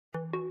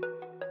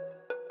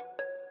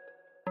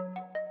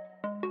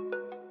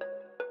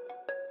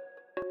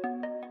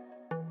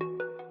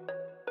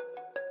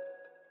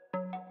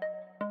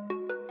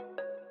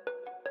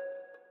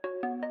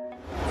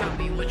Tell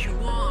me what you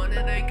want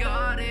and I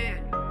got it.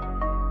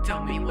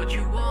 Tell me what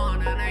you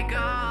want and I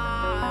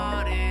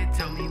got it.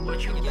 Tell me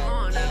what you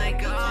want and I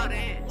got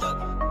it.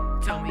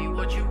 Tell me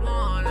what you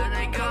want and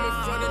I got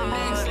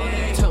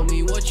it. Tell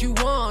me what you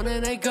want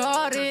and I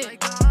got it.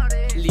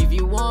 Leave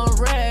you on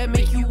red,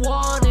 make you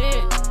want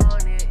it.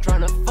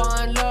 Tryna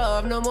find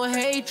love, no more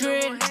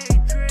hatred.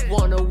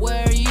 Wanna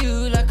wear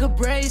you like a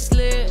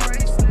bracelet.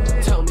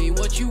 Tell me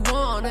what you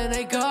want and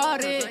I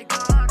got it.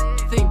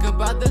 Think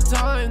about the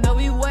time that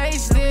we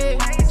wasted.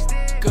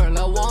 Girl,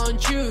 I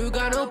want you,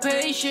 got no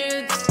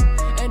patience.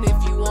 And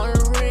if you want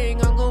a ring,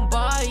 I'm gon'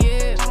 buy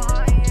it.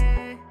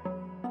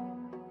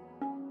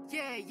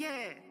 Yeah,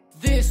 yeah.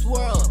 This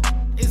world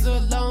is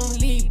a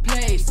lonely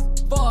place.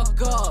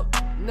 Fuck up,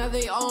 now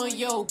they on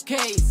your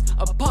case.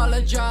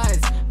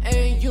 Apologise,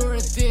 and you're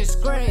a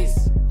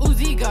disgrace.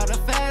 Uzi got a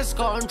fast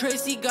car and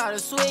Tracy got a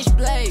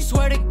switchblade.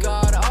 Swear to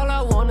God, all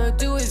I wanna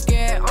do is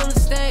get on the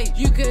stage.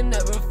 You can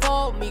never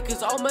fault me,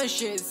 cause all my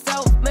shit's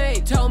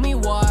self-made. Tell me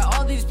why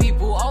all these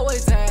people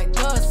always act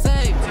the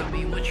same. Tell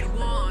me what you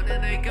want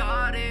and I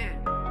got it.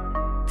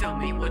 Tell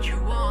me what you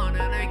want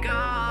and I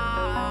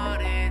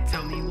got it.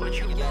 Tell me what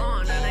you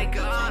want and I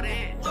got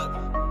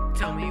it.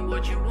 Tell me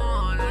what you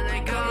want and I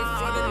got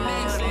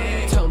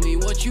it. Tell me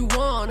what you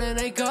want and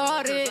I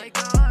got it.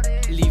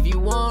 Leave you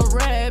on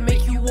red,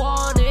 make you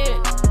want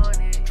it.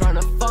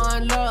 Tryna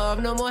find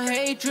love, no more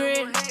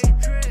hatred.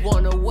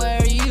 Wanna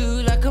wear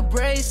you like a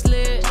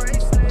bracelet.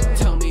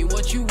 Tell me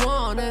what you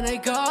want and I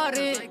got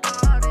it.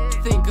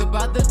 Think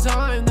about the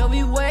time that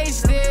we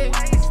wasted.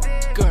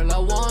 Girl, I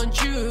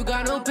want you,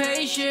 got no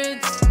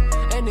patience.